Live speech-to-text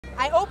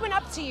I open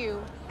up to you,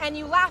 and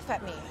you laugh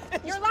at me.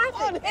 You're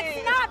laughing.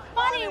 It's not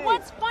funny.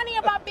 What's funny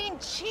about being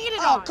cheated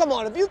on? Oh, come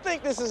on. If you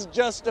think this is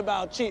just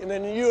about cheating,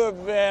 then you're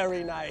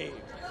very naive.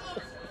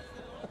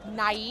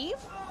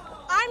 Naive?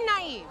 I'm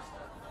naive.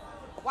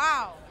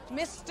 Wow.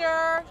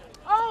 Mr.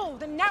 Oh,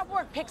 the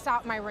network picks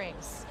out my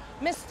rings.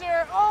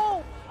 Mr.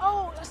 Oh,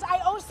 so I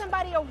owe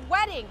somebody a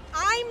wedding.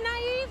 I'm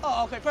naive?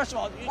 Oh, okay. First of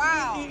all,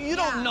 wow. you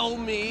don't know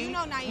me. You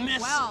know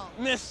naive well.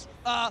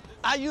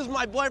 I use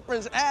my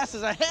boyfriend's ass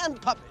as a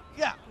hand puppet.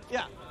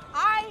 Yeah.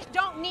 I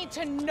don't need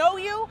to know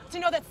you to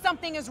know that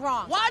something is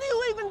wrong. Why do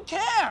you even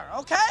care,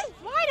 okay?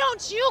 Why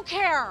don't you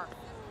care?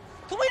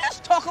 Can we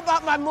just talk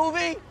about my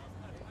movie?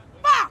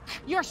 Fuck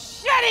your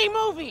shitty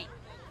movie!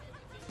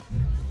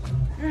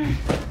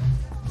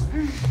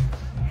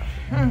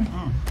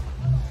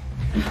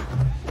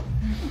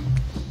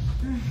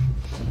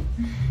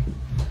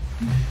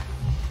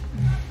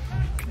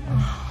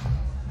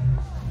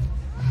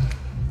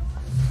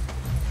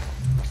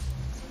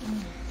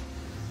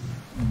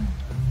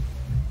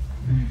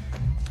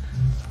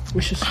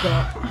 We should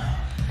stop. What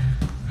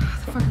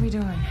the fuck are we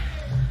doing?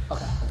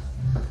 Okay.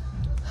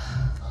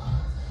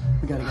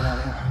 We gotta get out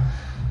of here.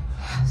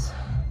 Yes.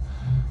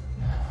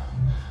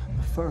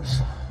 But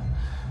first,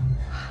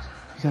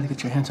 you gotta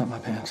get your hands out my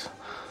pants.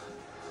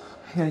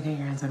 You gotta get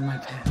your hands out of my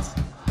pants.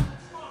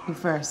 You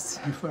first.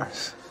 You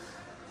first.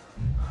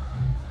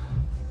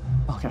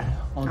 Okay,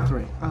 on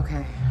three.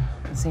 Okay.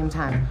 At the same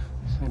time.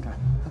 Same time.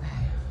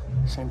 Okay.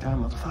 Same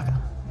time, motherfucker.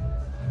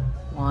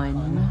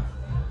 1,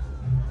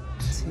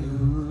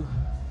 2,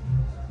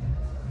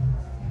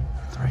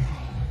 3.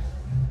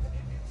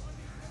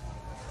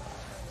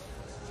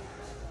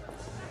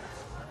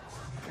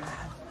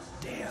 God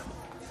damn.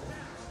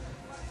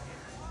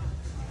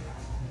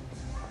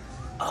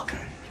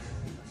 Okay.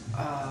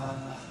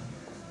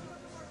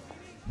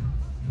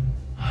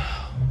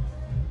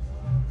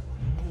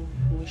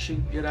 We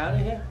should get out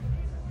of here?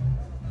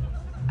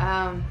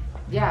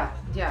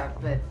 Yeah,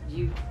 but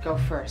you go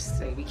first.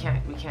 So we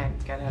can't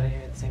get out of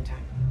here at the same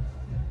time.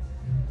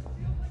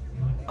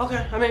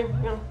 Okay, I mean,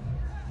 you know,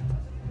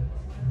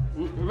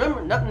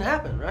 remember, nothing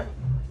happened, right?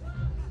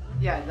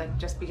 Yeah, like,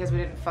 just because we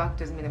didn't fuck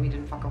doesn't mean that we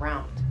didn't fuck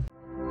around.